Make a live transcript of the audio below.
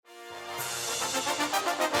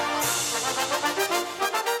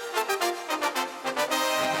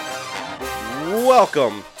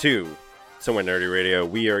Welcome to Somewhat Nerdy Radio.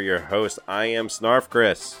 We are your hosts. I am Snarf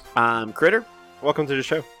Chris. I'm Critter. Welcome to the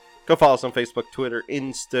show. Go follow us on Facebook, Twitter,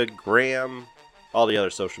 Instagram, all the other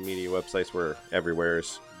social media websites. We're everywhere.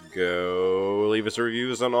 Go leave us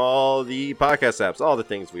reviews on all the podcast apps, all the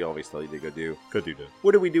things we always tell you to go do.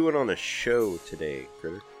 What are we doing on the show today,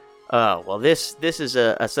 Critter? Well, this is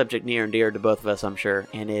a subject near and dear to both of us, I'm sure,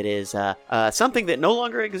 and it is something that no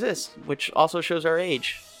longer exists, which also shows our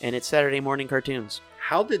age, and it's Saturday morning cartoons.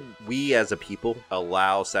 How did we as a people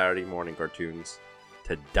allow Saturday morning cartoons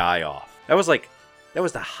to die off? That was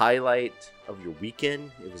the highlight of your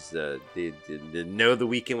weekend. It was the know the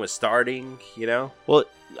weekend was starting, you know? Well,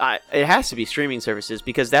 it has to be streaming services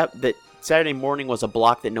because that Saturday morning was a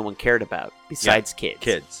block that no one cared about besides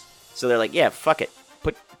kids. So they're like, yeah, fuck it.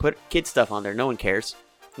 Put kid stuff on there. No one cares.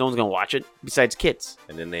 No one's gonna watch it besides kids.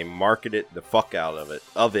 And then they marketed the fuck out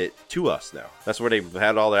of it to us now. That's where they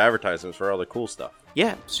had all the advertisements for all the cool stuff.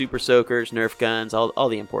 Yeah, Super Soakers, Nerf guns, all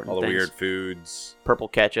the important things. All the weird foods. Purple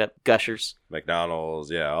ketchup, Gushers. McDonald's,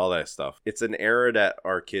 yeah, all that stuff. It's an era that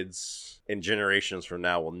our kids and generations from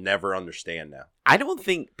now will never understand now. I don't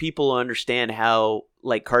think people understand how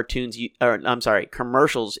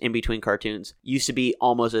commercials in between cartoons used to be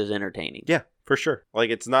almost as entertaining. Yeah, for sure. Like,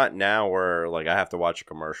 it's not now where like I have to watch a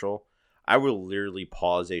commercial. I will literally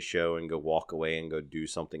pause a show and go walk away and go do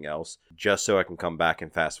something else just so I can come back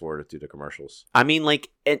and fast forward through the commercials. I mean, like,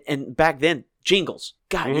 and back then, jingles.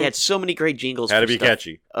 God, he had so many great jingles. Had to be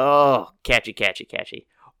catchy. Oh, catchy.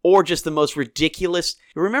 Or just the most ridiculous.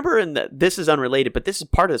 Remember, this is unrelated, but this is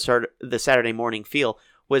part of the Saturday morning feel,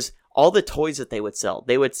 was all the toys that they would sell.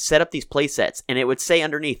 They would set up these play sets, and it would say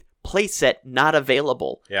underneath, play set not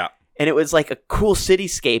available. Yeah. And it was like a cool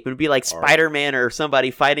cityscape. It would be like Spider-Man or somebody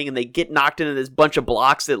fighting, and they get knocked into this bunch of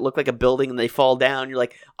blocks that look like a building, and they fall down. You're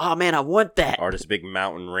like, oh man, I want that. Or this big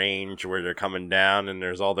mountain range where they're coming down, and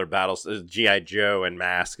there's all their battles. G.I. Joe and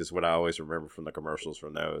Mask is what I always remember from the commercials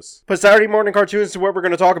from those. But Saturday morning cartoons is what we're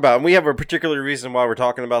going to talk about. And we have a particular reason why we're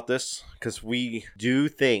talking about this, because we do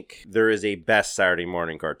think there is a best Saturday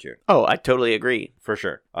morning cartoon. Oh, I totally agree. For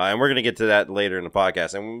sure. And we're going to get to that later in the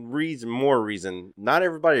podcast. And more reason, not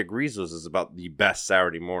everybody agrees with us about the best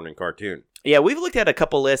Saturday morning cartoon. Yeah, we've looked at a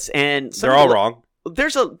couple lists, and they're all wrong.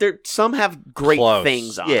 Some have great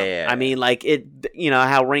things on them. Yeah. I mean, like it,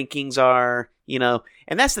 how rankings are,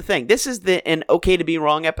 and that's the thing. This is an okay to be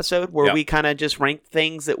wrong episode where we kind of just rank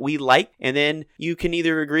things that we like, and then you can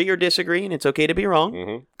either agree or disagree, and it's okay to be wrong.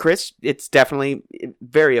 Mm-hmm. Chris, it's definitely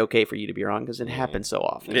very okay for you to be wrong because it happens so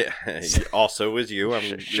often. Yeah, also is you.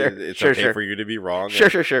 It's okay for you to be wrong.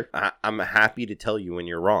 Sure. I'm happy to tell you when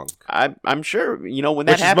you're wrong. I'm sure, when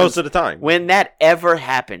that happens. Which is most of the time. When that ever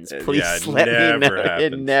happens, please let me know.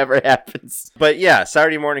 It never happens. But yeah,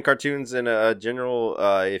 Saturday morning cartoons in a general,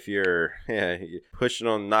 if you're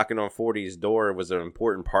knocking on 40's door was an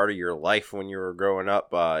important part of your life when you were growing up.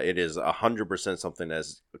 It is 100% something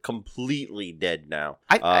that's completely dead now.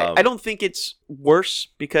 I don't think it's worse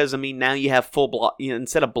because, now you have full block.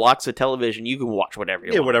 Instead of blocks of television, you can watch whatever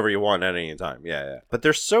you want. Yeah, whatever you want at any time. Yeah. But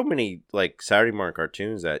there's so many like Saturday morning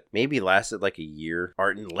cartoons that maybe lasted like a year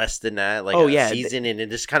or less than that, like season, and it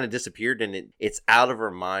just kind of disappeared, and it's out of our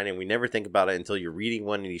mind, and we never think about it until you're reading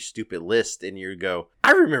one of these stupid lists, and you go,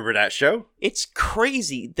 I remember that show. It's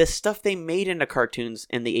crazy the stuff they made into cartoons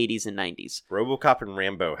in the 80s and 90s. RoboCop and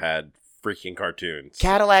Rambo had freaking cartoons.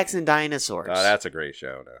 Cadillacs and Dinosaurs. Oh, that's a great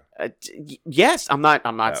show. No. Yes, I'm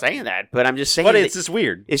not saying that, but I'm just saying. But it's just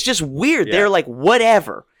weird. It's just weird. Yeah. They're like,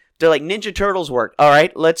 whatever. They're like, Ninja Turtles work. All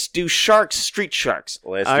right, let's do Street Sharks.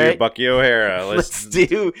 Let's do Bucky O'Hara. Let's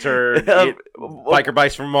do Biker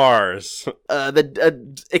Bites from Mars.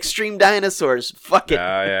 The Extreme Dinosaurs. Fuck it.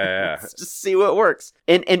 Yeah. Let's just see what works.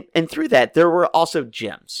 And through that, there were also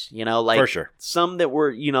gems. Like for sure. Some that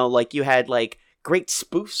were, like you had like great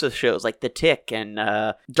spoofs of shows like The Tick and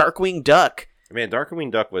Darkwing Duck. Man,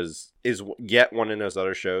 Darkwing Duck is yet one of those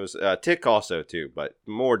other shows. Tick also too, but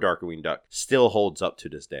more Darkwing Duck still holds up to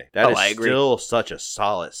this day. That is still such a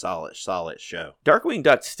solid show. Darkwing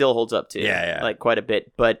Duck still holds up too. Yeah. Like quite a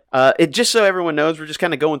bit. But it just so everyone knows, we're just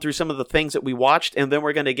kind of going through some of the things that we watched, and then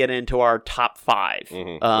we're going to get into our top 5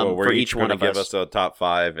 for each one of us. Give us a top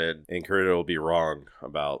 5, and Critter will be wrong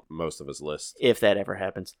about most of his lists if that ever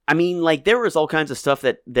happens. Like there was all kinds of stuff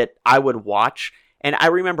that I would watch. And I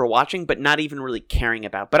remember watching, but not even really caring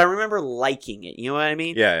about. But I remember liking it. You know what I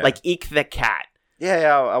mean? Yeah. Like Eek the Cat.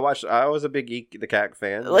 Yeah. I was a big Eek the Cat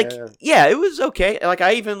fan. Yeah, it was okay. Like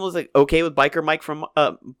I even was like okay with Biker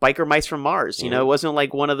Mice from Mars. It wasn't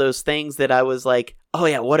like one of those things that I was like, oh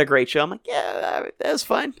yeah, what a great show. I'm like, yeah, that was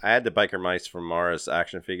fun. I had the Biker Mice from Mars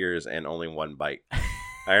action figures and only one bite.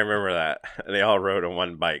 I remember that. They all rode on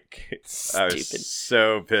one bike. I was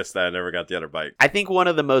so pissed that I never got the other bike. I think one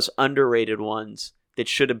of the most underrated ones that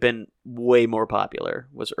should have been way more popular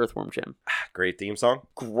was Earthworm Jim. Great theme song.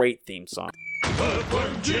 Great theme song.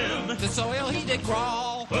 Earthworm Jim, the soil he did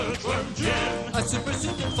crawl. Earthworm Jim, a super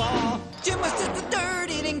suit did fall. Jim was just a dirt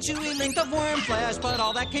eating, chewy length of worm flesh, but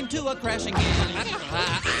all that came to a crashing end.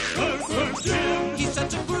 Earthworm Jim, he's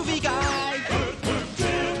such a groovy guy. Earthworm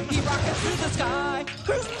Jim, he rockets through the sky,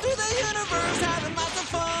 cruising through the universe, having lots of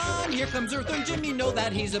fun. Here comes Earthworm Jim, you know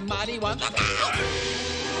that he's a mighty one. Look out!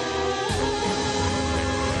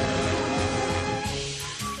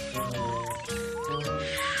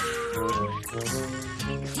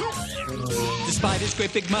 Despite his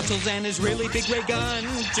great big muscles and his really big ray gun,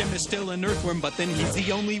 Jim is still an earthworm, but then he's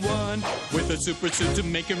the only one with a super suit to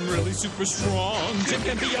make him really super strong. Jim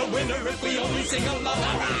can be a winner if we only sing along.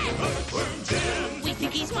 Earthworm Jim, we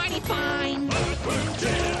think he's mighty fine. Earthworm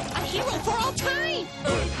Jim, a hero for all time.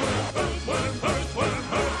 Earthworm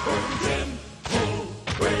Jim.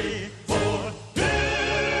 Hooray for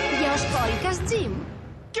him! Jo spojkasz, Jim.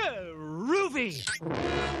 Groovy!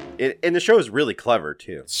 And the show is really clever,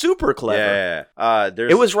 too. Super clever. Yeah.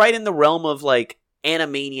 It was right in the realm of, like,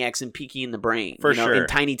 Animaniacs and Peaky and the Brain. For sure. In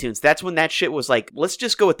Tiny Toons. That's when that shit was like, let's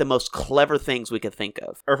just go with the most clever things we could think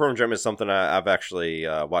of. Earthworm Jim is something I've actually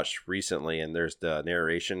watched recently, and there's the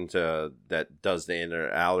narration that does the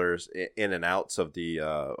in and outs of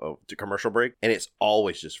the commercial break, and it's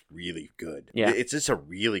always just really good. Yeah. It's just a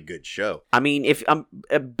really good show. I mean, if I'm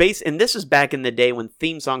and this is back in the day when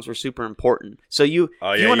theme songs were super important. So you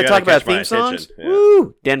want to talk about theme songs? Yeah.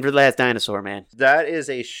 Woo! Denver the Last Dinosaur, man. That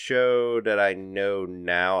is a show that I know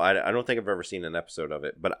now. I don't think I've ever seen an episode of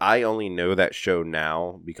it, but I only know that show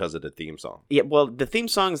now because of the theme song. Yeah, well, the theme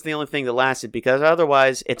song is the only thing that lasted, because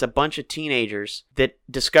otherwise it's a bunch of teenagers that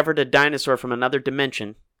discovered a dinosaur from another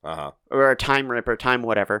dimension, or a time rip or time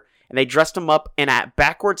whatever, and they dressed him up in a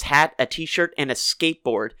backwards hat, a t-shirt, and a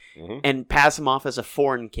skateboard, and pass him off as a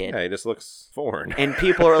foreign kid. Yeah, he just looks foreign. And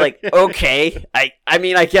people are like, okay, I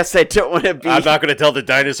mean, I guess I don't want to be... I'm not going to tell the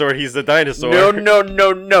dinosaur he's the dinosaur.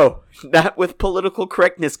 No. Not with political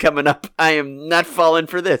correctness coming up. I am not falling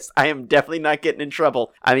for this. I am definitely not getting in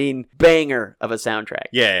trouble. I mean, banger of a soundtrack.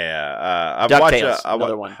 Yeah. I've DuckTales, watched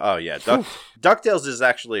another one. Oh, yeah. DuckTales is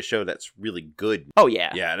actually a show that's really good. Oh,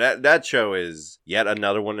 yeah. Yeah, that show is yet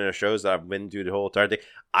another one of the shows that I've been through the whole entire thing.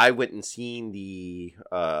 I went and seen the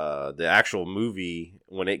actual movie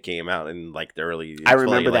when it came out in like the early. I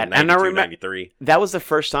remember that, 92, and I remember 93. That was the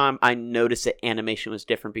first time I noticed that animation was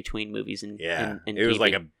different between movies and and it was TV.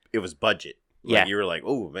 like it was budget. Like, yeah, you were like,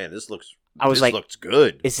 oh man, this looks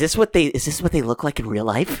good. Is this what they look like in real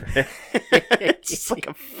life? Just like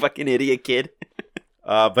a fucking idiot kid.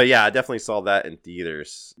 But yeah, I definitely saw that in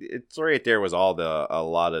theaters. It's right there was a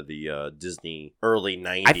lot of the Disney early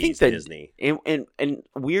 90s. I think that Disney. And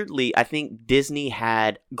weirdly, I think Disney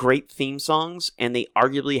had great theme songs, and they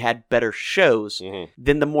arguably had better shows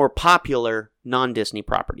than the more popular non-Disney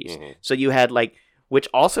properties. So you had which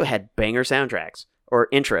also had banger soundtracks or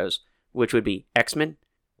intros, which would be X-Men,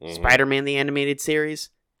 Spider-Man the Animated Series,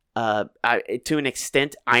 to an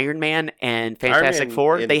extent Iron Man and Fantastic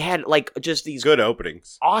Four. They had just these good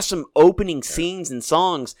openings, awesome opening scenes and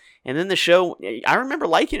songs. And then the show, I remember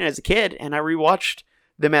liking it as a kid, and I rewatched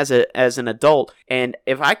them as an adult. And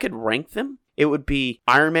if I could rank them, it would be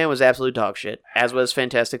Iron Man was absolute dog shit, as was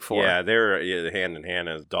Fantastic Four. Yeah, they were hand in hand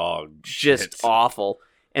as dog just shit. Awful.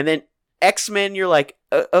 And then X-Men, you're like,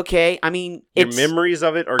 okay, I mean, your memories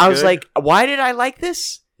of it are I good. was like, why did I like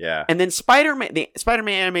this? Yeah. And then the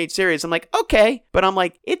Spider-Man animated series, I'm like, okay, but I'm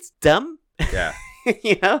like, it's dumb. Yeah.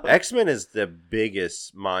 You know? X-Men is the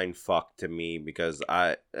biggest mind fuck to me because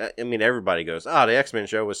I mean, everybody goes, the X-Men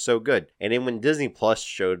show was so good. And then when Disney Plus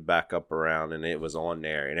showed back up around and it was on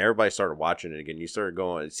there and everybody started watching it again, you started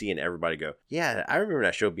going and seeing everybody go, yeah, I remember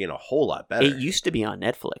that show being a whole lot better. It used to be on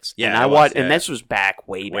Netflix. Yeah. And I watched, and this was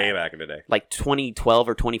way back in the day. Like 2012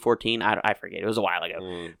 or 2014. I forget. It was a while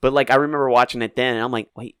ago. But I remember watching it then and I'm like,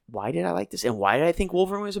 wait, why did I like this? And why did I think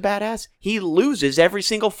Wolverine was a badass? He loses every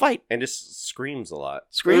single fight. And just screams a lot.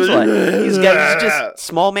 He's just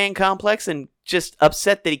small man complex and just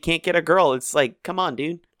upset that he can't get a girl. It's like, come on,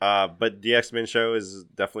 dude. But the X-Men show is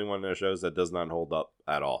definitely one of those shows that does not hold up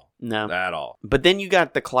at all. No. At all. But then you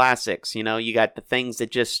got the classics, you know? You got the things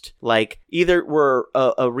that just, either were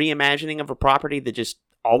a reimagining of a property that just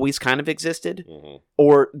always kind of existed,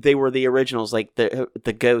 or they were the originals, like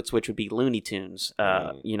the goats, which would be Looney Tunes.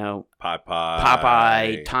 You know,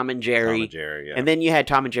 Popeye, Tom and Jerry. Yeah. And then you had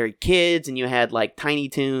Tom and Jerry Kids, and you had like Tiny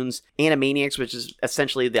Toons, Animaniacs, which is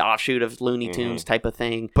essentially the offshoot of Looney Tunes type of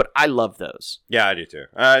thing. But I love those. Yeah, I do too.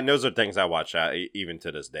 And those are things I watch even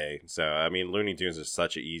to this day. So, I mean, Looney Tunes is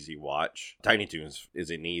such an easy watch. Tiny Toons is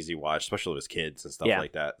an easy watch, especially with kids and stuff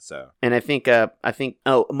like that. So, and I think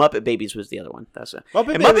Muppet Babies was the other one. That's it.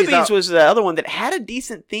 Muppet Babies was the other one that had a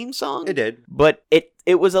decent theme song. It did, but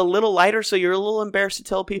it was a little lighter, so you're a little embarrassed to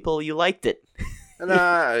tell people you liked it.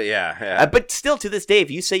 Yeah. But still, to this day, if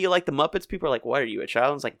you say you like the Muppets, people are like, "What are you, a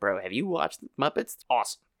child?" It's like, bro, have you watched the Muppets? It's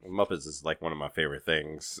awesome. Muppets is like one of my favorite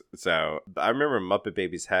things. So I remember Muppet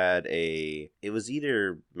Babies had it was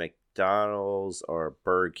either McDonald's or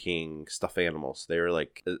Burger King stuffed animals. They were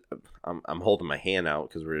like, I'm holding my hand out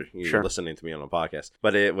because you're listening to me on a podcast,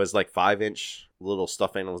 but it was like 5-inch little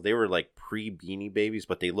stuffed animals. They were like pre-Beanie Babies,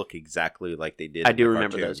 but they look exactly like they did. I do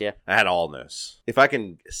remember those. Yeah, I had all those. If I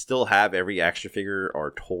can still have every action figure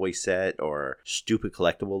or toy set or stupid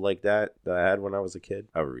collectible like that I had when I was a kid,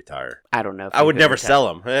 I would retire. I don't know. I would never sell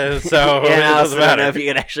them. So yeah, it doesn't matter. I don't know if you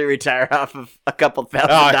could actually retire off of a couple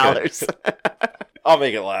 $1,000. I'll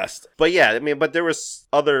make it last. But yeah, I mean, but there was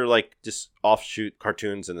other like just offshoot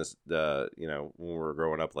cartoons in this, when we were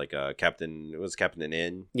growing up, like Captain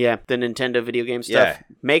N. Yeah, the Nintendo video game stuff. Yeah.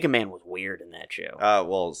 Mega Man was weird in that show.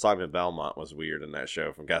 Well, Simon Belmont was weird in that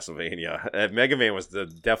show from Castlevania. Mega Man was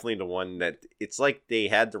definitely the one that it's like they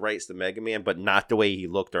had the rights to Mega Man, but not the way he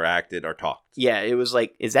looked or acted or talked. Yeah, it was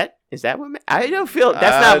like, is that what? I don't feel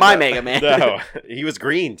that's not my Mega Man. No, he was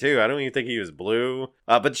green too. I don't even think he was blue.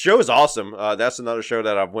 But the show is awesome. That's another show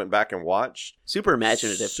that I went back and watched. Super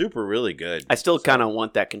imaginative. Super really good. I still kind of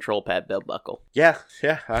want that control pad belt buckle. Yeah.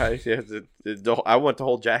 I want the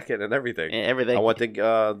whole jacket and everything. Everything. I want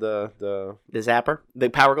the zapper, the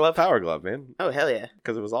power glove. Power glove, man. Oh hell yeah!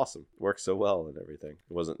 Because it was awesome. Worked so well and everything.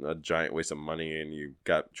 It wasn't a giant waste of money, and you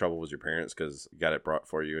got trouble with your parents because you got it brought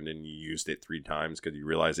for you, and then you used it 3 times because you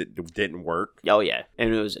realized it didn't work. Oh yeah,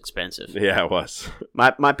 and it was expensive. Yeah, it was.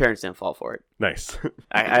 My parents didn't fall for it. Nice.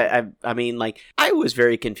 I mean, like, I was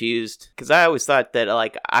very confused because I always thought that,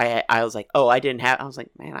 like, I was like, oh, I was like,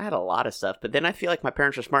 man, I had a lot of stuff. But then I feel like my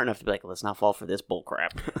parents are smart enough to be like, let's not fall for this bull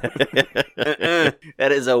crap.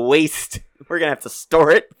 That is a waste. We're going to have to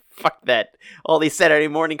store it. Fuck that. All these Saturday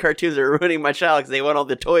morning cartoons are ruining my child because they want all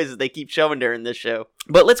the toys that they keep showing during this show.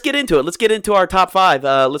 But let's get into it. Let's get into our top 5.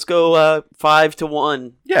 Let's go 5 to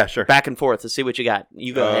 1. Yeah, sure. Back and forth. Let's see what you got.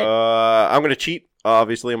 You go ahead. I'm going to cheat.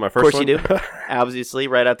 Obviously, in my first one. Of course you do. Obviously,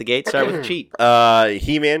 right out the gate, start with cheat.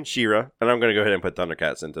 He-Man, She-Ra, and I'm going to go ahead and put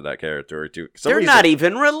Thundercats into that category too. They're not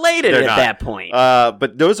even related at that point.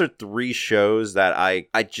 But those are 3 shows that I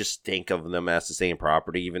just think of them as the same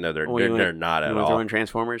property, even though they're not at all. Throwing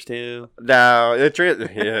Transformers too? No,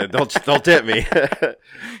 don't tip me.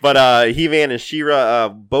 But He-Man and She-Ra,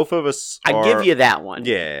 both of us. I give you that one.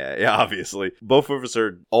 Yeah, obviously, both of us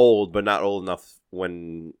are old, but not old enough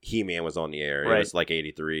when He-Man was on the air. Right. It was like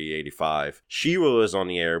 83, 85. She-Ra was on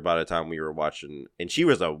the air by the time we were watching, and she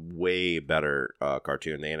was a way better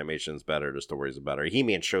cartoon. The animation's better, the stories are better.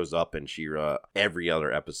 He-Man shows up in She-Ra every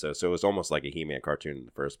other episode, so it was almost like a He-Man cartoon in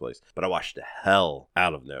the first place. But I watched the hell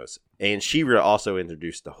out of those. And She-Ra also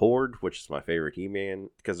introduced the Horde, which is my favorite He-Man,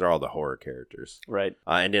 because they're all the horror characters. Right.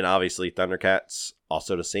 And then obviously Thundercats,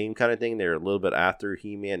 also the same kind of thing. They're a little bit after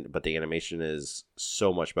He-Man, but the animation is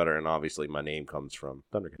so much better. And obviously my name comes from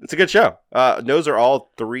Thundercats. It's a good show. Those are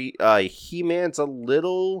all 3. He-Man's a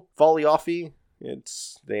little folly-offy.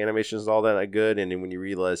 The animation is all that good, and then when you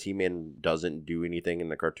realize He-Man doesn't do anything in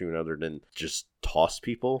the cartoon other than just toss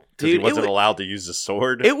people because he wasn't allowed to use the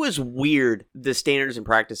sword. It was weird, the standards and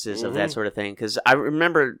practices of that sort of thing, because I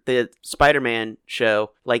remember the Spider-Man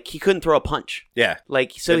show, like, he couldn't throw a punch. Yeah,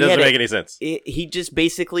 like, so it doesn't make any sense. He just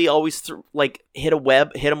basically always hit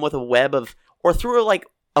him with a web or threw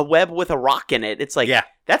a web with a rock in it. It's like, yeah,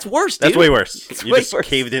 that's worse, dude. That's way worse. You just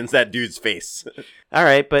caved into that dude's face. All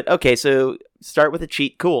right, but okay, so start with a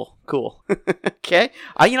cheat. Cool. Okay.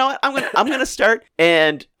 You know what? I'm gonna start.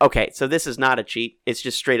 And okay, so this is not a cheat. It's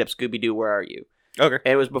just straight up Scooby-Doo. Where are you? Okay.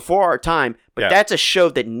 And it was before our time, but that's a show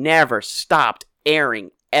that never stopped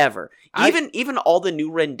airing ever. Even all the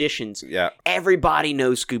new renditions. Yeah. Everybody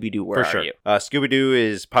knows Scooby-Doo. Where are you? Scooby-Doo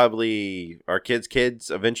is probably our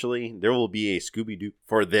kids eventually. There will be a Scooby-Doo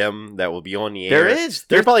for them that will be on the air. There is.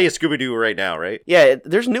 There's probably a Scooby-Doo right now, right? Yeah,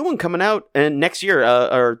 there's a new one coming out next year,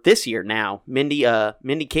 or this year now. Mindy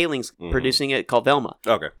Kaling's producing it, called Velma.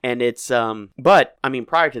 Okay. And it's, but, I mean,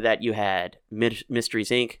 prior to that, you had Mysteries,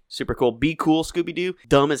 Inc., super cool. Be Cool Scooby-Doo,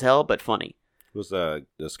 dumb as hell, but funny. It was the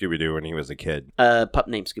Scooby-Doo when he was a kid. Pup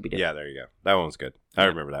named Scooby-Doo. Yeah, there you go. That one was good. I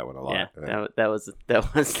remember that one a lot. Yeah, that was that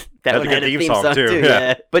That's one a had good a theme theme song, song too. too.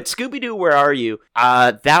 Yeah. But Scooby-Doo, Where Are You?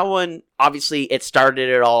 That one, obviously, it started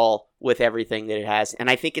it all with everything that it has, and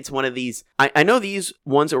I think it's one of these. I know these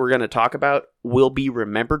ones that we're going to talk about will be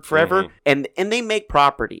remembered forever, and they make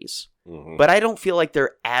properties. Mm-hmm. But I don't feel like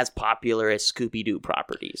they're as popular as Scooby-Doo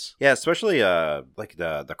properties. Yeah, especially like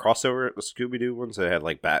the crossover Scooby-Doo ones that had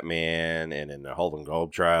like Batman and then the Harlem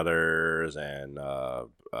Globetrotters and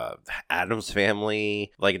Addams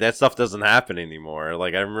Family. Like that stuff doesn't happen anymore.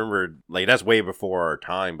 Like I remember, like that's way before our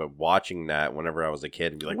time. But watching that whenever I was a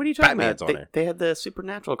kid, and be like, What are you talking Batman's about? on there. They had the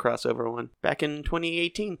Supernatural crossover one back in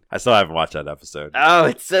 2018. I still haven't watched that episode. Oh,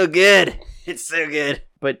 it's so good. It's so good.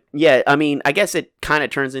 But yeah, I mean, I guess it kind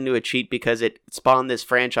of turns into a cheat because it spawned this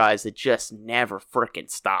franchise that just never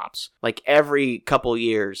frickin' stops. Like every couple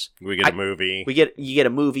years, We get a movie. you get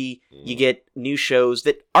a movie, you get new shows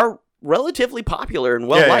that are relatively popular and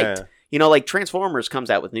well liked. Yeah. You know, like Transformers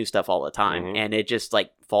comes out with new stuff all the time, Mhm. and it just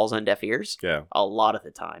like falls on deaf ears Yeah, a lot of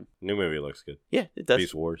the time. new movie looks good. Yeah, it does.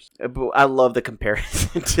 Beast Wars. But I love the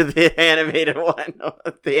comparison to the animated one,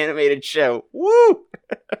 the animated show. Woo!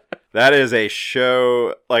 That is a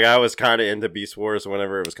show, like, I was kind of into Beast Wars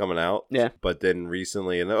whenever it was coming out. Yeah. But then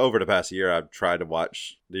recently, and over the past year, I've tried to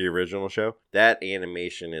watch the original show. That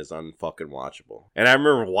animation is unfucking watchable. And I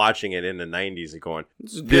remember watching it in the 90s and going,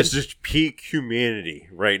 this is peak humanity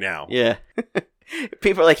right now. Yeah.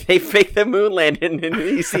 People are like, they fake the moon landing and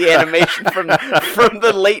you see animation from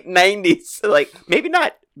the late 90s. Like, maybe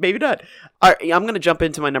not. Maybe not. All right, I'm going to jump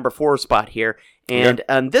into my number 4 spot here.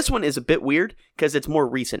 And this one is a bit weird because it's more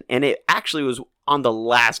recent. And it actually was on the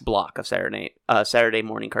last block of Saturday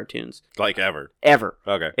morning cartoons. Like ever. Ever.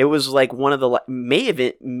 Okay. It was like one of the... may have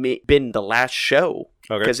been the last show.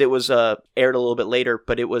 Okay. Because it was aired a little bit later,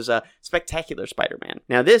 but it was Spectacular Spider-Man.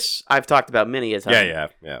 Now this I've talked about many a time.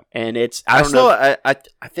 Yeah. And it's I don't know.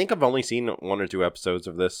 I think I've only seen 1 or 2 episodes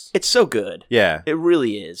of this. It's so good. Yeah. It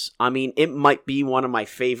really is. I mean, it might be one of my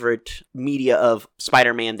favorite media of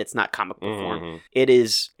Spider-Man that's not comic book form.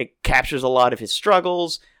 It captures a lot of his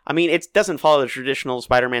struggles. I mean, it doesn't follow the traditional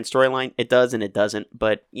Spider-Man storyline. It does and it doesn't,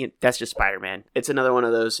 but that's just Spider-Man. It's another one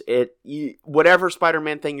of those. Whatever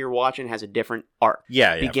Spider-Man thing you're watching has a different arc.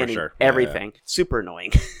 Yeah, beginning, for sure. everything. Yeah. Super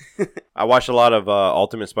annoying. I watched a lot of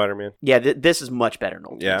Ultimate Spider-Man. Yeah, this is much better than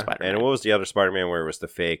Ultimate Spider-Man. And what was the other Spider-Man where it was the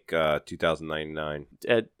fake 2099?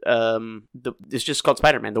 It's just called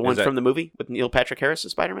Spider-Man. The one from the movie with Neil Patrick Harris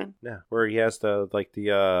as Spider-Man? Yeah, where he has the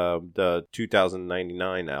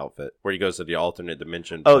 2099 outfit, where he goes to the alternate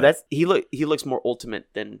dimension. Oh, that's he looks more Ultimate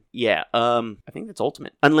than I think that's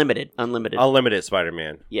Ultimate. Unlimited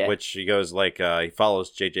Spider-Man. Yeah, which he goes he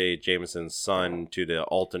follows J.J. Jameson's son to the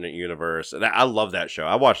alternate universe. And I love that show.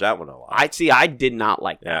 I watched that one a lot. I did not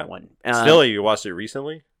like that one. Still, you watched it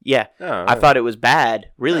recently? Yeah, I thought it was bad,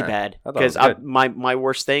 really bad. Because my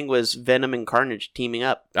worst thing was Venom and Carnage teaming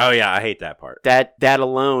up. Oh yeah, I hate that part. That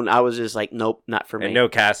alone, I was just like, nope, not for me. And no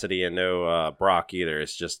Cassidy and no Brock either.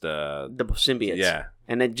 It's just the symbiotes. Yeah.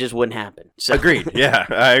 And it just wouldn't happen. So. Agreed. Yeah,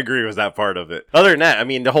 I agree with that part of it. Other than that, I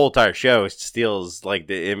mean, the whole entire show steals like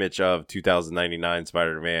the image of 2099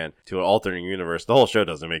 Spider-Man to an alternate universe. The whole show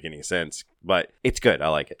doesn't make any sense, but it's good. I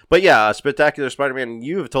like it. But yeah, Spectacular Spider-Man.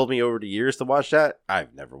 You have told me over the years to watch that.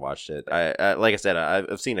 I've never watched it. I like I said,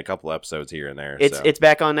 I've seen a couple episodes here and there. It's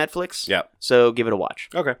back on Netflix. Yeah. So give it a watch.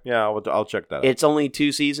 Okay. Yeah, I'll check that out. It's only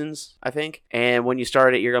 2 seasons, I think. And when you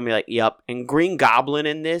start it, you're gonna be like, yep. And Green Goblin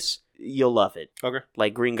in this. You'll love it. Okay.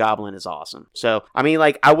 Like, Green Goblin is awesome. So, I mean,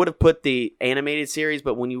 like, I would have put the animated series,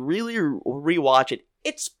 but when you really rewatch it,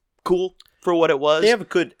 it's cool for what it was. They have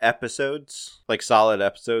good episodes, like solid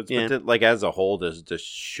episodes, Yeah. but like as a whole, the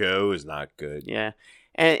show is not good. Yeah.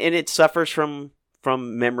 And it suffers from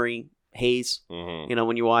memory haze. Mm-hmm. You know,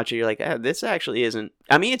 when you watch it, you're like, this actually isn't.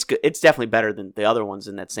 I mean, it's good. It's definitely better than the other ones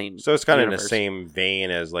in that same. So it's kind of in universe. the same vein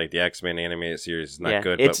as like the X-Men animated series is not Yeah,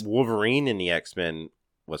 good, but Wolverine in the X-Men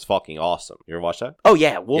was fucking awesome. You ever watch that? Oh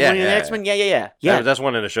yeah, Wolverine and Yeah. X-Men. Yeah. That's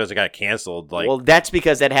one of the shows that got canceled. Like, Well, that's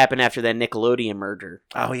because that happened after that Nickelodeon merger.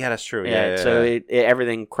 oh yeah, that's true. Yeah. So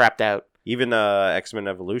everything crapped out. Even X-Men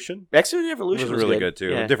Evolution X-Men Evolution was really good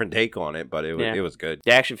too. Yeah. A different take on it, but it was good.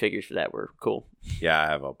 The action figures for that were cool. Yeah, I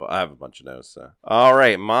have a bunch of those. So. All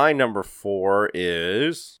right, my number 4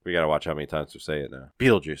 is, we gotta watch how many times we say it now.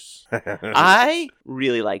 Beetlejuice. I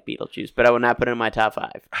really like Beetlejuice, but I would not put it in my top 5.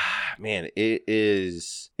 Man,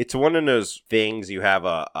 it's one of those things you have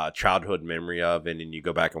a childhood memory of, and then you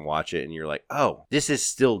go back and watch it, and you're like, oh, this is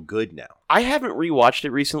still good now. I haven't rewatched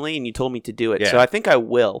it recently, and you told me to do it, Yeah. so I think I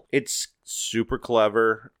will. It's super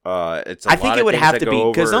clever. It's I think it would have to be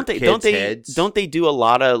because don't they do a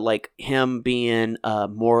lot of like him being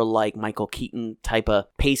more like Michael Keaton type of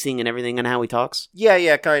pacing and everything and how he talks?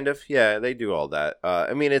 Yeah, kind of. Yeah, they do all that.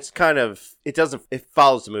 I mean, it's kind of it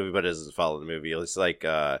follows the movie, but it doesn't follow the movie. It's like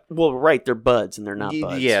well, right, they're buds and they're not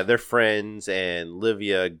buds. Yeah, they're friends, and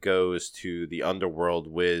Livia goes to the underworld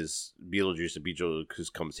with Beetlejuice, and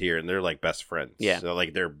Beetlejuice comes here, and they're like best friends. Yeah, so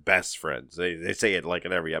like they're best friends. They say it like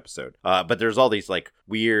in every episode. But there's all these like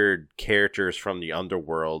weird characters from the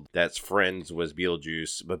underworld that's friends with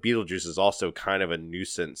Beetlejuice, but Beetlejuice is also kind of a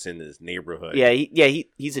nuisance in his neighborhood. Yeah,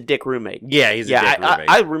 he's a dick roommate. Yeah, he's a dick roommate.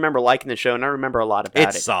 I remember liking the show, and I remember a lot about it.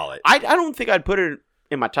 It's solid. I don't think I'd put it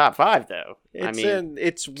in my top 5 though.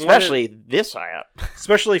 It's especially this high up.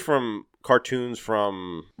 Especially from cartoons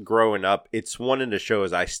from growing up, it's one of the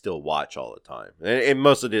shows I still watch all the time. And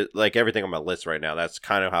most of it, like everything on my list right now, that's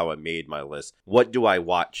kind of how it made my list. What do I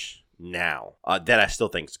watch now that I still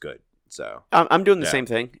think is good? So I'm doing the same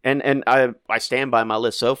thing, and I stand by my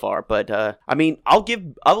list so far. But I mean, I'll give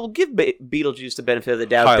Beetlejuice the benefit of the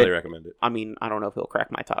doubt. Highly recommend it. I mean, I don't know if he'll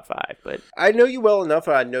crack my top 5, but I know you well enough,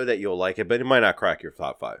 and I know that you'll like it, but it might not crack your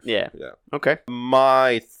top 5. Yeah. Okay.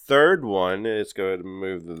 My third one, let's go ahead and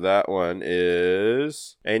move to that one,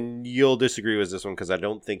 is, and you'll disagree with this one because I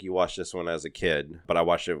don't think you watched this one as a kid, but I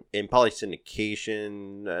watched it in probably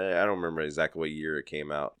syndication. I don't remember exactly what year it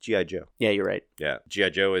came out. G.I. Joe. Yeah, you're right. Yeah, G.I.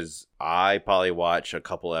 Joe is, I probably watch a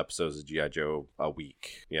couple episodes of G.I. Joe a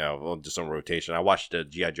week, just on rotation. I watched the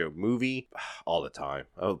G.I. Joe movie all the time,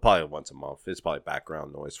 probably once a month. It's probably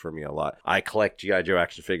background noise for me a lot. I collect G.I. Joe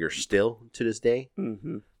action figures still to this day.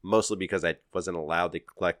 Mm-hmm. Mostly because I wasn't allowed to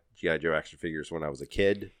collect G.I. Joe action figures when I was a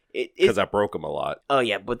kid. Because I broke them a lot. Oh,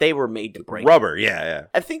 yeah, but they were made to break. Rubber, yeah.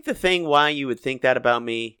 I think the thing why you would think that about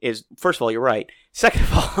me is, first of all, you're right. Second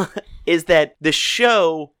of all, is that the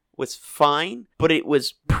show was fine, but it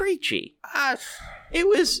was preachy. It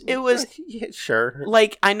was yeah, sure.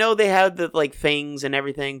 Like, I know they had the like things and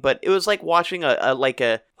everything, but it was like watching a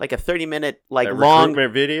 30-minute long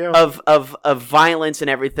video of violence and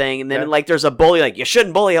everything, and then like there's a bully like you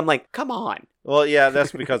shouldn't bully. I'm like, come on. Well, yeah,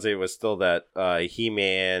 that's because it was still that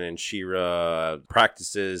He-Man and She-Ra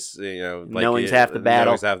practices, knowing's half the battle.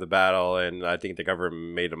 Knowing's half the battle, and I think the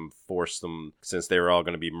government made them force them, since they were all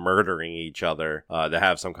going to be murdering each other, to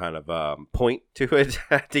have some kind of point to it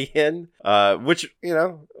at the end, which,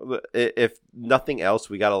 if nothing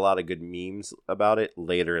else, we got a lot of good memes about it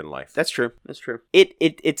later in life. That's true.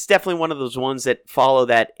 It's definitely one of those ones that follow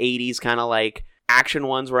that 80s kind of like action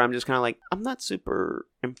ones where I'm just kind of like, I'm not super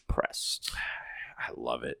impressed. I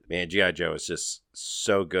love it. Man, G.I. Joe is just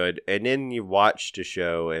so good. And then you watch the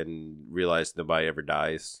show and realize nobody ever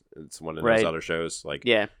dies. It's one of those other shows. Like,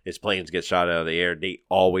 his planes get shot out of the air. They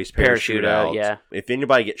always parachute out. Yeah. If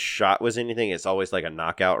anybody gets shot with anything, it's always like a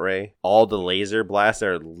knockout ray. All the laser blasts that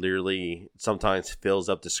are literally sometimes fills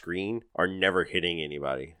up the screen are never hitting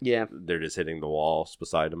anybody. Yeah. They're just hitting the walls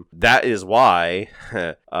beside them. That is why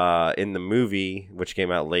in the movie, which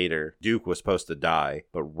came out later, Duke was supposed to die.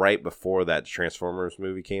 But right before that Transformers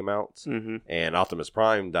movie came out, and Optimus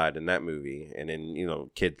Prime died in that movie, and then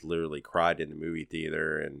kids literally cried in the movie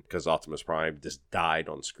theater, and because Optimus Prime just died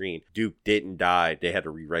on screen. Duke didn't die; they had to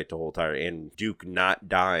rewrite the whole entire, and Duke not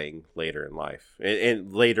dying later in life,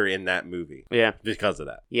 and later in that movie, because of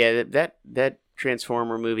that. Yeah, that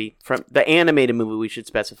Transformer movie, from the animated movie, we should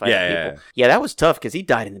specify to people. Yeah, that was tough because he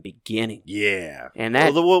died in the beginning. Yeah, and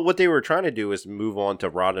that what they were trying to do is move on to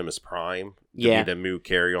Rodimus Prime. Be the move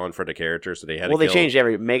carry on for the character, so they had. Well, they changed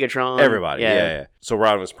Megatron. Everybody, yeah. So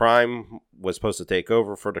Rodimus Prime was supposed to take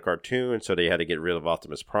over for the cartoon, so they had to get rid of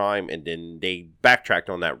Optimus Prime, and then they backtracked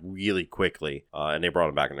on that really quickly, and they brought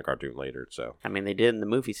him back in the cartoon later. So I mean, they did in the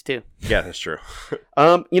movies too. Yeah, that's true.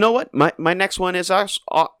 You know what? My next one is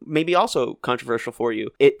maybe also controversial for you.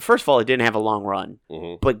 First of all, it didn't have a long run,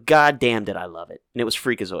 but goddamn did I love it, and it was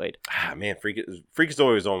Freakazoid. Man,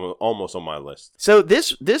 Freakazoid was almost on my list. So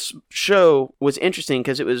this show was interesting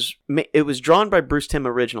because it was drawn by Bruce Timm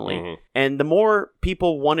originally, and the more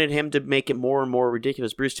people wanted him to make it more and more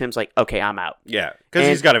ridiculous, Bruce Timm's like, okay, I'm out. Yeah, because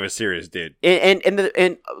he's got to be a serious dude.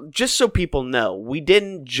 And just so people know, we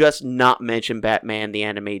didn't just not mention Batman the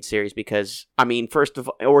animated series because, I mean, first of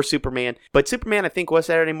all, or Superman, but Superman I think was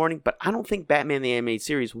Saturday morning, but I don't think Batman the animated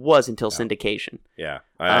series was until syndication. Yeah,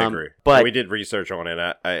 I agree. But we did research on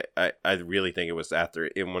it. I really think it was after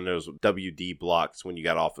in one of those WD blocks when you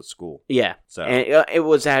got off of school. Yeah, so and it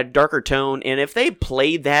was at a darker tone, and if they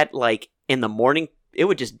played that like in the morning, it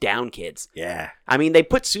would just down kids. Yeah, I mean, they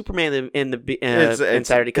put Superman in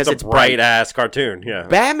Saturday because it's bright ass cartoon. Yeah,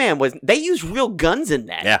 Batman they used real guns in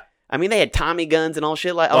that. Yeah. I mean, they had Tommy guns and all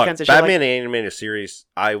shit, like all Look, kinds of shit. Batman animated series,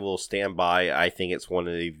 I will stand by. I think it's one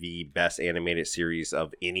of the best animated series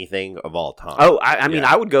of anything of all time. Oh, I mean,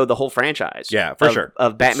 Yeah. I would go the whole franchise. Yeah, for sure.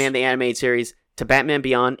 Of Batman the animated series to Batman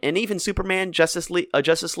Beyond, and even Superman, Justice League All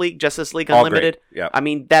Unlimited. great. Yeah, I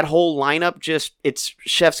mean, that whole lineup, it's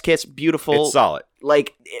chef's kiss, beautiful. it's solid.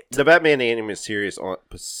 Like, The Batman animated series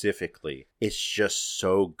specifically, it's just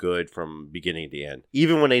so good from beginning to end.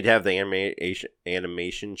 Even when they'd have the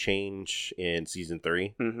animation change in season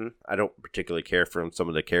 3, I don't particularly care for some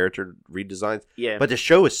of the character redesigns, yeah. but the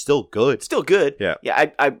show is still good. It's still good. Yeah. Yeah,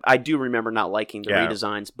 I do remember not liking the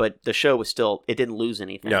redesigns, but the show was still, it didn't lose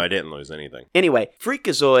anything. No, I didn't lose anything. Anyway,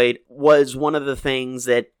 Freakazoid was one of the things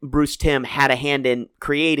that Bruce Timm had a hand in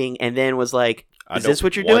creating, and then was like, is this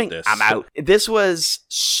what you're doing? This. I'm out. This was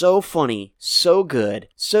so funny, so good,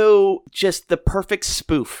 so just the perfect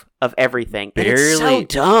spoof of everything. And it's so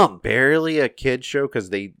dumb. Barely a kid show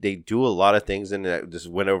because they do a lot of things and that just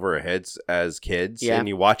went over our heads as kids. Yeah. And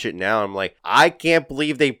you watch it now, I'm like, I can't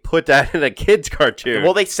believe they put that in a kid's cartoon.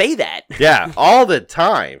 Well, they say that. Yeah, all the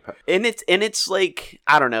time. And it's like,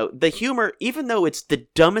 I don't know, the humor, even though it's the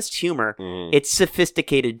dumbest humor, it's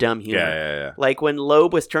sophisticated dumb humor. Yeah. Like when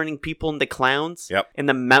Loeb was turning people into clowns in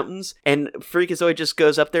the mountains, and Freakazoid just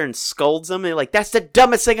goes up there and scolds them, and like, that's the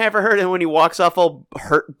dumbest thing I ever heard. And when he walks off all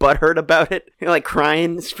butthurt about it, like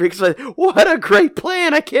crying, Freakazoid, what a great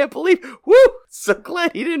plan! I can't believe, woo! So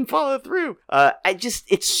glad he didn't follow through.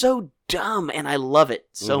 It's so dumb, and I love it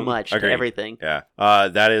so much. Agreed. To everything. Yeah.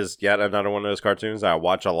 That is yet another one of those cartoons I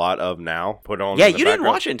watch a lot of now. Put on. Yeah, in the you didn't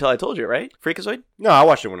background. watch it until I told you, right? Freakazoid? No, I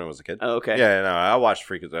watched it when I was a kid. Oh, okay. Yeah, no, I watched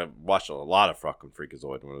Freakazoid. I watched a lot of fucking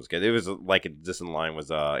Freakazoid when I was a kid. It was like just in line with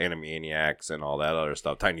Animaniacs and all that other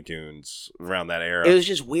stuff, Tiny Toons around that era. It was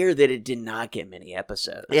just weird that it did not get many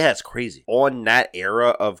episodes. Yeah, it's crazy. On that era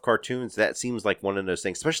of cartoons, that seems like one of those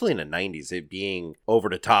things, especially in the 90s, it being over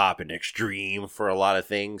the top and extreme for a lot of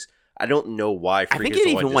things. I don't know why Freakazoid I think it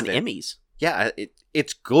even just won didn't- Emmys. Yeah,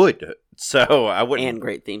 it's good. So I wouldn't. And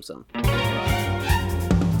great theme song.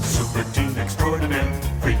 Super team extraordinaire,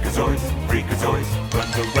 Freakazoids, Freakazoids,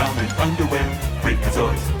 runs around in underwear,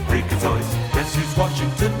 Freakazoids, rescues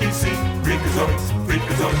Washington DC, Freakazoids,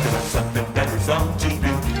 and something better's on TV,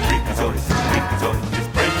 Freakazoid, his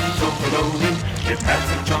brain's overloaded, it has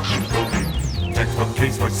a chocolate coating, textbook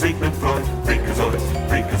case for Sigmund Freud, Freakazoid.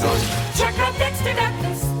 Check out Dexter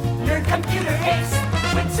Douglas, nerd computer ace.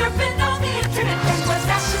 When surfing on the internet, then was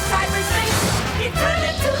dashed in cyberspace. He turned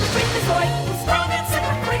into the Freakazoid, who's strong and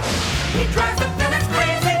super quick. He drives the villains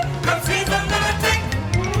crazy, cause he's a lunatic.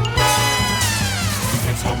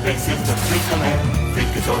 Its home base is the Freakazoid,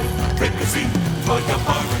 Freakazoid, Toy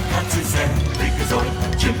Bar and Katsuzen, Freakazoid,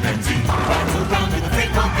 Chimpanzee, rides around in a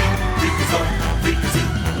freak monkey, Freakazoid,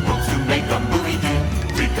 hopes to make a movie deal,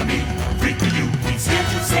 Freaka me, Freaka you, he's here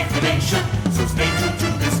to save the nation, so stay true to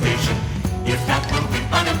the station, if not we'll be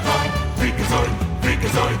unemployed,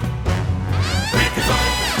 Freakazoid.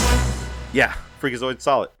 Yeah, Freakazoid's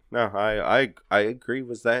solid. No, I agree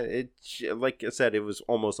with that. It, like I said, it was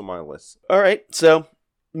almost on my list. All right, so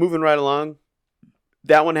moving right along.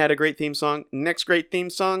 That one had a great theme song. Next great theme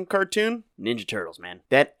song cartoon, Ninja Turtles, man.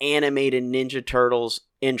 That animated Ninja Turtles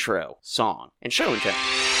intro song and show and tell.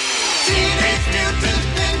 Teenage Mutant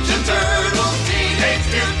Ninja Turtles. Teenage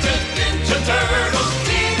Mutant Ninja Turtles.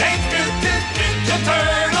 Teenage Mutant Ninja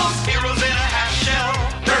Turtles. Heroes in a half shell.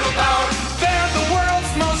 Turtle power. They're the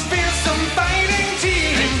world's most fearsome fighting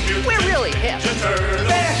team. We're really hip. Ninja Turtles.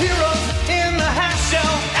 They're heroes in the half shell.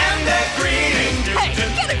 And they're green. Hey,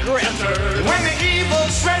 get a grip. When the evil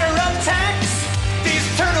Shredder attacks, these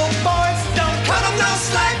turtle boys don't cut 'em no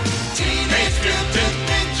slack. Teenage Mutant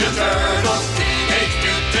Ninja Turtles. Teenage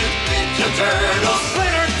Mutant Ninja Turtles.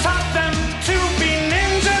 Splinter taught them to be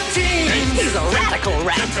ninja teens. He's a radical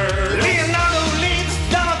rat. Leonardo leads,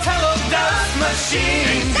 Donatello does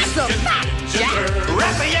machines. That's a fact, Jack.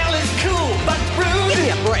 Raphael is cool but rude. Give me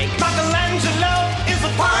a break. Michelangelo is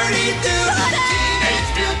a party dude. Teenage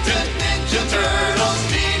Mutant Ninja Turtles.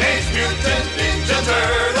 Teenage Mutant Ninja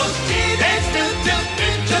Turtles. Teenage Mutant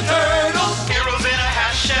Ninja Turtles. Heroes in a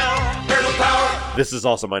half shell. Turtle power. This is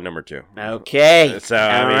also my number 2. Okay. So,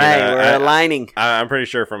 I All mean, right, we're aligning. I'm pretty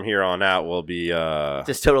sure from here on out we'll be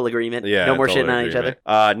Just total agreement. yeah, No more total shitting on each agreement.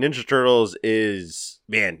 other. Ninja Turtles is,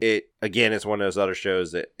 man, again, it's one of those other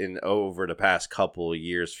shows that over the past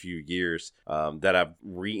few years, that I've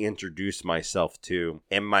reintroduced myself to.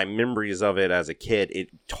 And my memories of it as a kid, it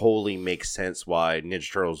totally makes sense why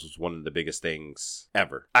Ninja Turtles was one of the biggest things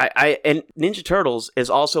ever. And Ninja Turtles is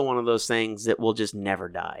also one of those things that will just never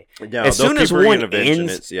die. No, as they'll soon keep as one reinventing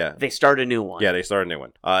ends, it, they start a new one. Yeah, they start a new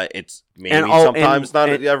one. It's maybe And sometimes not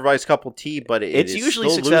everybody's cup of tea, but it's is usually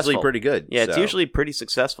still successful. pretty good. Yeah, it's so. usually pretty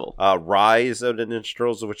successful. Rise of the Ninja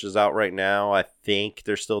Turtles, which is out right now. I think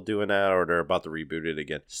they're still doing that, or they're about to reboot it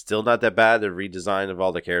again. Still not that bad. The redesign of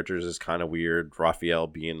all the characters is kind of weird. Raphael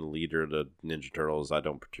being the leader of the Ninja Turtles, I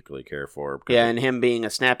don't particularly care for. Yeah, and him being a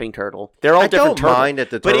snapping turtle. They're all different I don't turtles. mind that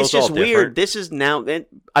the but turtles it's just all weird. different. This is now...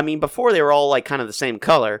 I mean, before they were all like kind of the same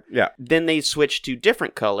color. Yeah. Then they switched to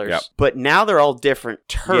different colors. Yep. But now they're all different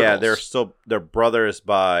turtles. Yeah, they're brothers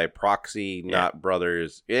by proxy, not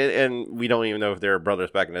brothers. And we don't even know if they were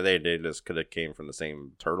brothers back in the day. They just could have came from the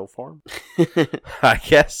same turtle form, I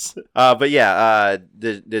guess. But yeah,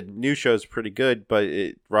 the new show's pretty good. But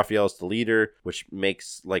Raphael's the leader, which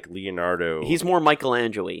makes like Leonardo. He's more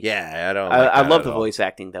Michelangelo-y. Yeah, I don't. I like love that the at all. voice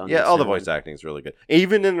acting though. Yeah, all the voice acting is really good.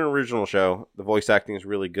 Even in the original show, the voice acting is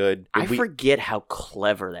really good. I forget how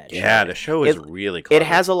clever that show Yeah, is. the show is really clever. It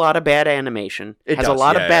has a lot of bad animation. It has does, a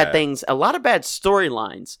lot yeah, of bad yeah. things, a lot of bad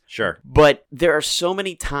storylines. Sure. But there are so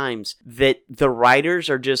many times that the writers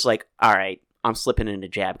are just like, all right, I'm slipping in a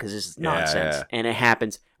jab because this is nonsense. yeah. And it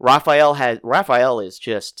happens. Raphael is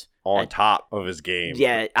just On top of his game.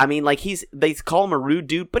 Yeah, I mean, like they call him a rude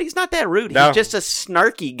dude, but he's not that rude. No. He's just a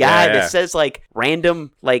snarky guy Yeah. that says like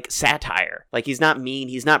random like satire. Like he's not mean,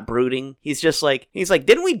 he's not brooding. He's like,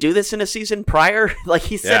 didn't we do this in a season prior? Like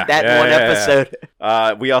he said that in one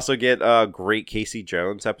episode. We also get great Casey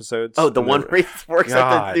Jones episodes. Oh, the one where he works at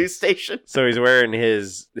God. the news station. So he's wearing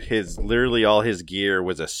his literally all his gear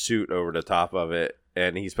was a suit over the top of it.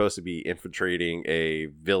 And he's supposed to be infiltrating a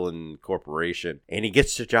villain corporation, and he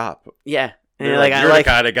gets the job. Yeah, and They're like, you're I like,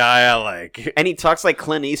 the kind of guy I like. and he talks like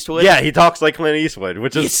Clint Eastwood. Yeah, he talks like Clint Eastwood,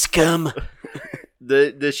 which You is scum.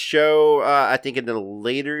 the show. I think in the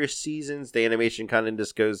later seasons, the animation kind of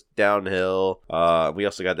just goes downhill. We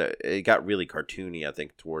also got it got really cartoony. I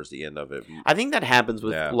think towards the end of it. I think that happens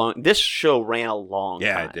with long. This show ran a long time.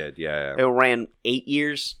 Yeah, it did. Yeah. It ran 8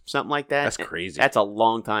 years, something like that. That's crazy. That's a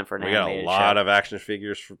long time for an We got a animated lot show. of action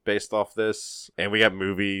figures based off this, and we got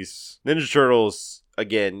movies. Ninja Turtles.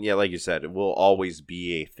 Again, yeah, like you said, it will always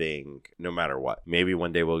be a thing, no matter what. Maybe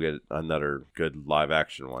one day we'll get another good live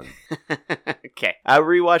action one. Okay, I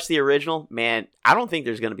rewatched the original. Man, I don't think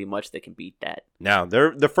there's going to be much that can beat that. Now,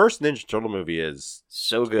 the first Ninja Turtle movie is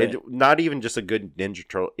So good. not even just a good Ninja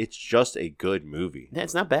Turtle; it's just a good movie. Yeah,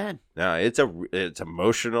 it's not bad. No, it's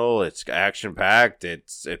emotional, it's action packed,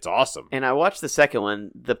 it's awesome. And I watched the second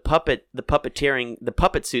one. The puppet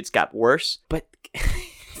suits got worse, but it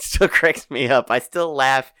still cracks me up. I still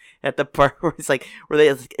laugh at the part where it's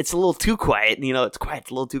a little too quiet. You know, it's quiet, it's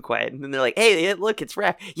a little too quiet. And then they're like, hey, look, it's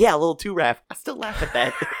Raph. Yeah, a little too Raph. I still laugh at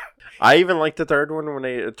that. I even liked the third one when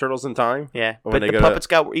they Turtles in Time. Yeah, When but they the go to- puppets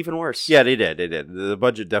got even worse. Yeah, they did. The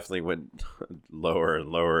budget definitely went lower and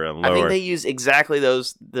lower and lower. I think they use exactly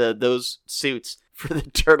those suits for the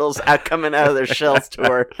Turtles out coming out of their shells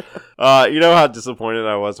tour. You know how disappointed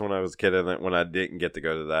I was when I was a kid when I didn't get to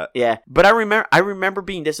go to that. Yeah, but I remember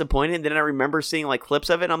being disappointed. And then I remember seeing like clips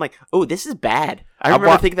of it. And I'm like, oh, this is bad. I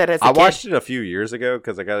remember thinking that as a I kid. watched it a few years ago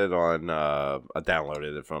because I got it on. I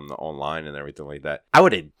downloaded it from the online and everything like that. I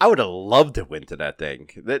would have loved to win to that thing.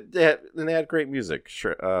 And they had great music.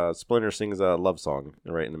 Splinter sings a love song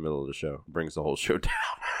right in the middle of the show. Brings the whole show down.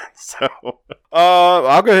 So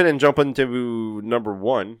I'll go ahead and jump into number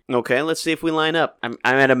one. Okay, let's see if we line up.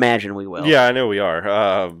 I'd imagine we will. Yeah, I know we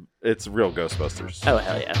are. It's real Ghostbusters. Oh,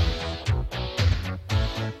 hell yeah.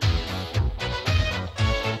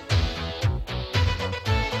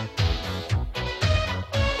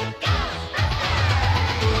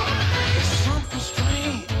 There's something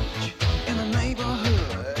strange in the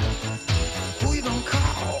neighborhood. Who you gonna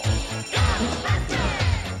call?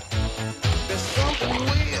 There's something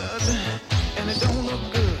weird and it don't look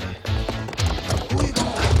good. Who you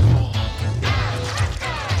gonna call?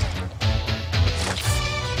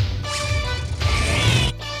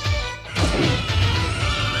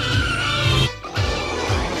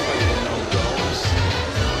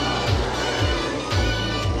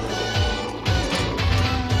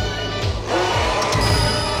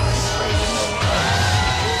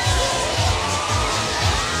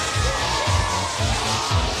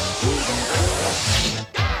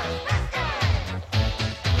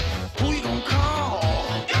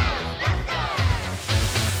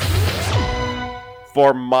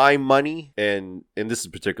 For my money, and this is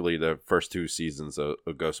particularly the first 2 seasons of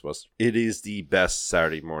Ghostbusters, it is the best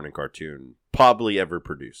Saturday morning cartoon probably ever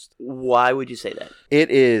produced. Why would you say that? It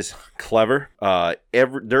is clever.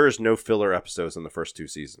 There is no filler episodes in the first 2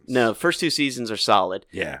 seasons. No, first 2 seasons are solid.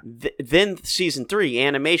 Yeah. Then season 3,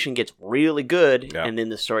 animation gets really good, Yeah. and then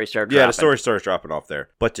the story starts dropping. Yeah, the story starts dropping off there.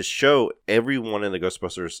 But to show everyone in the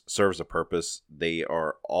Ghostbusters serves a purpose, they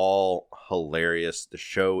are all hilarious. The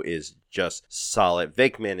show is just solid.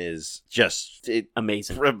 Venkman is just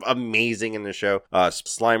Amazing. amazing in the show.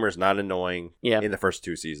 Slimer's not annoying Yeah. in the first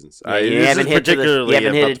 2 seasons. Yeah, you haven't hit to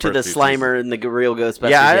the Slimer and the real Ghostbusters.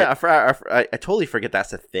 Yeah, yet. I totally forget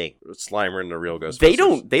that's a thing. Slimer and the real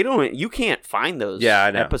Ghostbusters. They don't. You can't find those.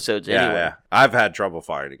 I know. Episodes Yeah, anywhere. yeah. I've had trouble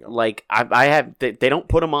finding them. Like I have. They don't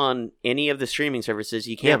put them on any of the streaming services.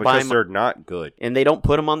 You can't buy because them, they're not good. and they don't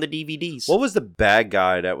put them on the DVDs. What was the bad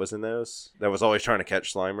guy that was in those? That was always trying to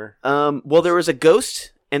catch Slimer? Well, there was a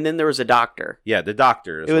ghost, and then there was a doctor. Yeah, the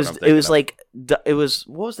doctor. It was what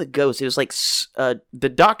was the ghost? It was like the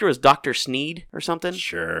doctor was Dr. Sneed or something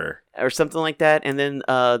Sure. or something like that, and then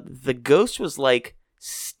the ghost was like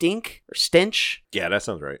Stink or Stench, Yeah, that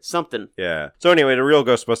sounds right. something. Yeah. So anyway, the real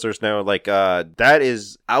Ghostbusters now, like, that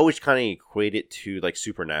is, I always kind of equate it to, like,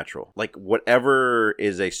 supernatural. Like, whatever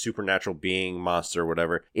is a supernatural being, monster,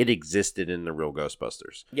 whatever, it existed in the real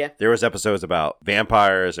Ghostbusters. Yeah. There was episodes about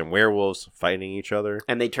vampires and werewolves fighting each other.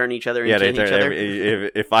 And they turn each other Yeah, into each other.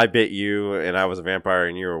 if I bit you and I was a vampire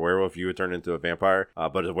and you were a werewolf, you would turn into a vampire.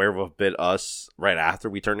 But if a werewolf bit us right after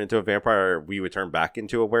we turned into a vampire, we would turn back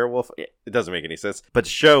into a werewolf. It doesn't make any sense. But the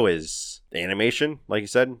show is, the animation, like you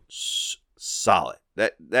said, solid.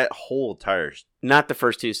 That whole entire... Not the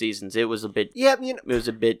first 2 seasons. It was a bit. Yeah, you know, It was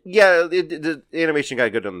a bit. yeah, the animation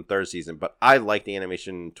got good on the 3rd season, but I like the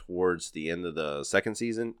animation towards the end of the 2nd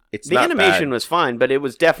season. It's The not animation bad. was fine, but it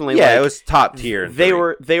was definitely Yeah, like, it was top tier. in They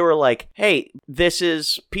 3. were like, hey, this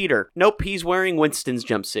is Peter. Nope, he's wearing Winston's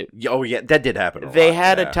jumpsuit. Oh yeah, that did happen. They lot,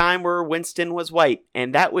 had yeah. a time where Winston was white,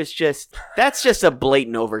 and that's just a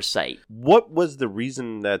blatant oversight. What was the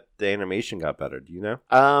reason that the animation got better? Do you know?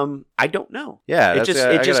 I don't know. Yeah, It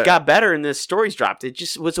just got better, and the stories dropped. It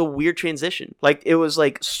just was a weird transition. Like, it was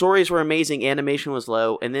like stories were amazing, animation was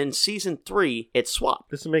low, and then season 3 it swapped.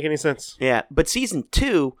 Doesn't make any sense. Yeah, but season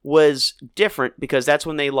 2 was different because that's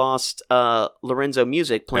when they lost Lorenzo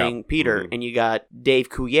Music playing Yeah. Peter, Mhm. and you got Dave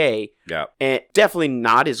Coulier. Yeah, And definitely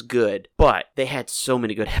not as good, but they had so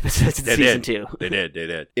many good episodes in They season did. 2. They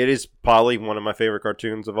did. It is probably one of my favorite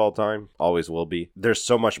cartoons of all time. Always will be. There's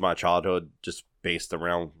so much of my childhood just based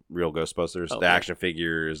around real Ghostbusters, Oh, the yeah. action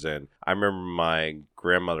figures, and I remember my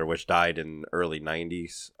grandmother, which died in early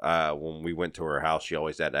 90s, when we went to her house, she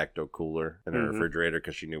always had Ecto Cooler in her Mhm. refrigerator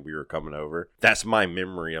because she knew we were coming over. That's my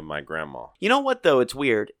memory of my grandma. You know what, though? It's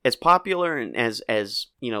weird. As popular and as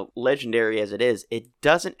legendary as it is, it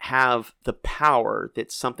doesn't have the power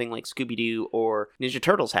that something like Scooby-Doo or Ninja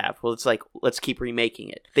Turtles have. Well, it's like, let's keep remaking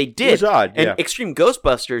it. They did. It was odd, And yeah. Extreme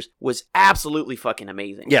Ghostbusters was absolutely fucking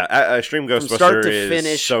amazing. Yeah, Extreme From Ghostbuster start to is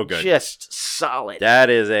finish, so good. just solid. That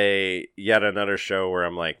is yet another show where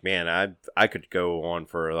I'm like, man, I could go on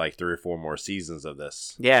for like 3 or 4 more seasons of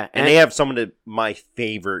this. Yeah, And they have some of my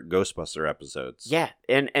favorite Ghostbuster episodes. Yeah,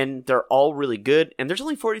 and they're all really good. And there's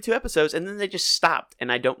only 42 episodes, and then they just stopped,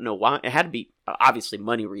 and I don't know why. It had to be obviously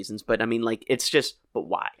money reasons, but I mean, like, it's just, but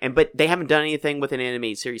why? But they haven't done anything with an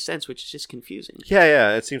animated series since, which is just confusing.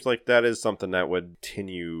 Yeah, it seems like that is something that would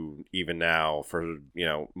continue even now for,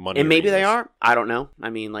 money And maybe they reasons. are. I don't know. I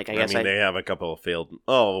mean, like, I guess they have a couple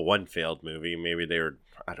of one failed movie. Maybe they were,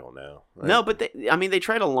 I don't know. No, but they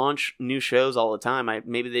try to launch new shows all the time.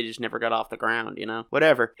 Maybe they just never got off the ground,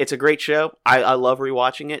 Whatever. It's a great show. I love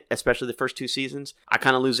rewatching it, especially the first 2 seasons. I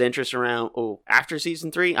kind of lose interest around, after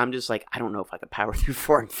season 3, I'm just like, I don't know if I could power through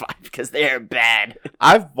 4 and 5 because they're bad.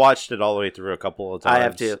 I've watched it all the way through a couple of times. I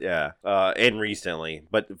have too. Yeah. And recently.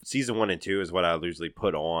 But season 1 and 2 is what I usually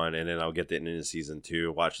put on, and then I'll get into season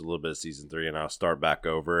 2, watch a little bit of season 3, and I'll start back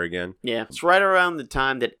over again. Yeah. It's right around the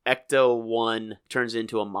time that Ecto-1 turns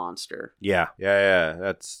into a monster. Yeah.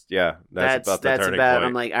 That's about the turning point.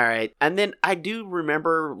 I'm like, all right. And then I do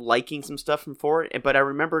remember liking some stuff from 4, but I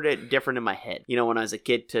remembered it different in my head, when I was a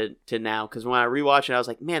kid to now. Because when I rewatched it, I was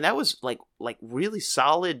like, man, that was like really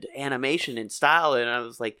solid animation and style. And I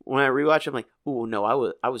was like, when I rewatched it, I'm like, oh no,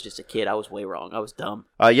 I was just a kid. I was way wrong. I was dumb.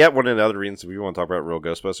 Yet one of the other reasons we want to talk about Real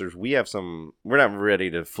Ghostbusters, we have we're not ready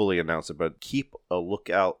to fully announce it, but keep a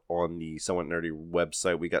lookout on the Somewhat Nerdy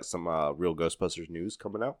website. We got some Real Ghostbusters news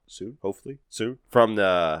coming out soon, hopefully soon, from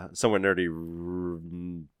the Somewhat Nerdy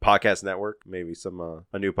podcast network. Maybe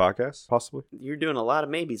a new podcast, possibly. You're doing a lot of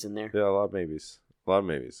maybes in there. Yeah, a lot of maybes.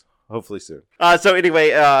 hopefully soon. So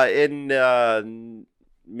anyway,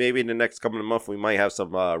 maybe in the next coming month, we might have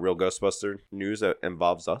some real Ghostbuster news that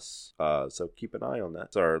involves us. So keep an eye on that.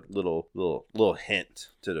 It's our little hint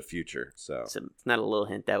to the future. So It's not a little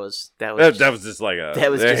hint. That was that was just like a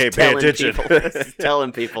just hey, pay telling attention. people. Just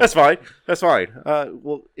telling people. That's fine.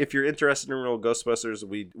 Well, if you're interested in real Ghostbusters,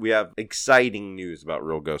 we have exciting news about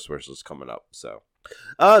real Ghostbusters coming up. So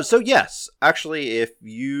yes, actually, if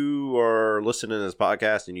you are listening to this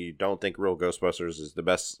podcast and you don't think Real Ghostbusters is the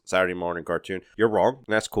best Saturday morning cartoon, you're wrong.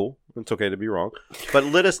 That's cool. It's okay to be wrong. But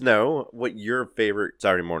let us know what your favorite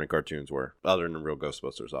Saturday morning cartoons were, other than Real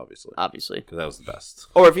Ghostbusters, obviously. Because that was the best.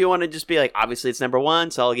 Or if you want to just be like, obviously it's number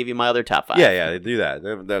 1, so I'll give you my other top 5. Yeah, do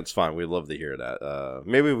that. That's fine. We'd love to hear that.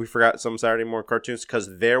 Maybe we forgot some Saturday morning cartoons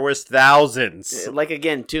because there was thousands. Like,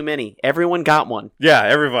 again, too many. Everyone got one. Yeah,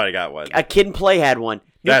 everybody got one. A Kid and Play had one.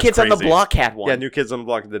 New That's Kids on the crazy. Block had one. Yeah, New Kids on the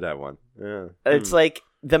Block did that one. Yeah. It's like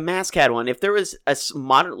The Mask had one. If there was a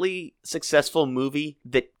moderately successful movie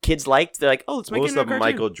that kids liked, they're like, oh, let's make What was it the into a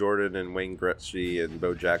cartoon. Michael Jordan and Wayne Gretzky and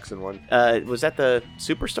Bo Jackson one? Was that the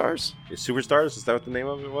Superstars? Superstars? Is that what the name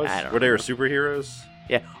of it was? I don't Where they were superheroes?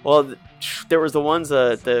 Yeah. Well, there was the ones,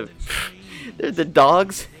 the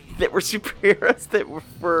dogs that were superheroes that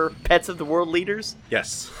were pets of the world leaders.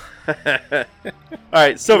 Yes. All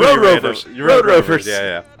right, so Road many Rovers. random- Road Rovers.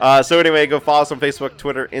 Yeah. So anyway, go follow us on Facebook,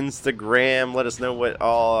 Twitter, Instagram. Let us know what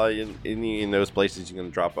all in those places you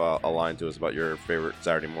can drop a line to us about your favorite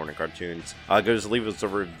Saturday morning cartoons. Go just leave us a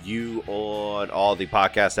review on all the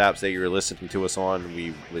podcast apps that you're listening to us on.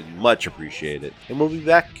 We would much appreciate it. And we'll be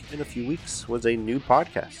back in a few weeks with a new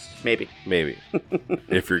podcast. Maybe.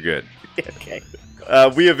 If you're good. Okay.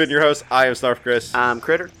 We have been your hosts. I am Snarf Chris.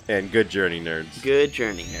 Critter. And good journey, nerds. Good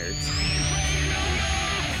journey, nerds.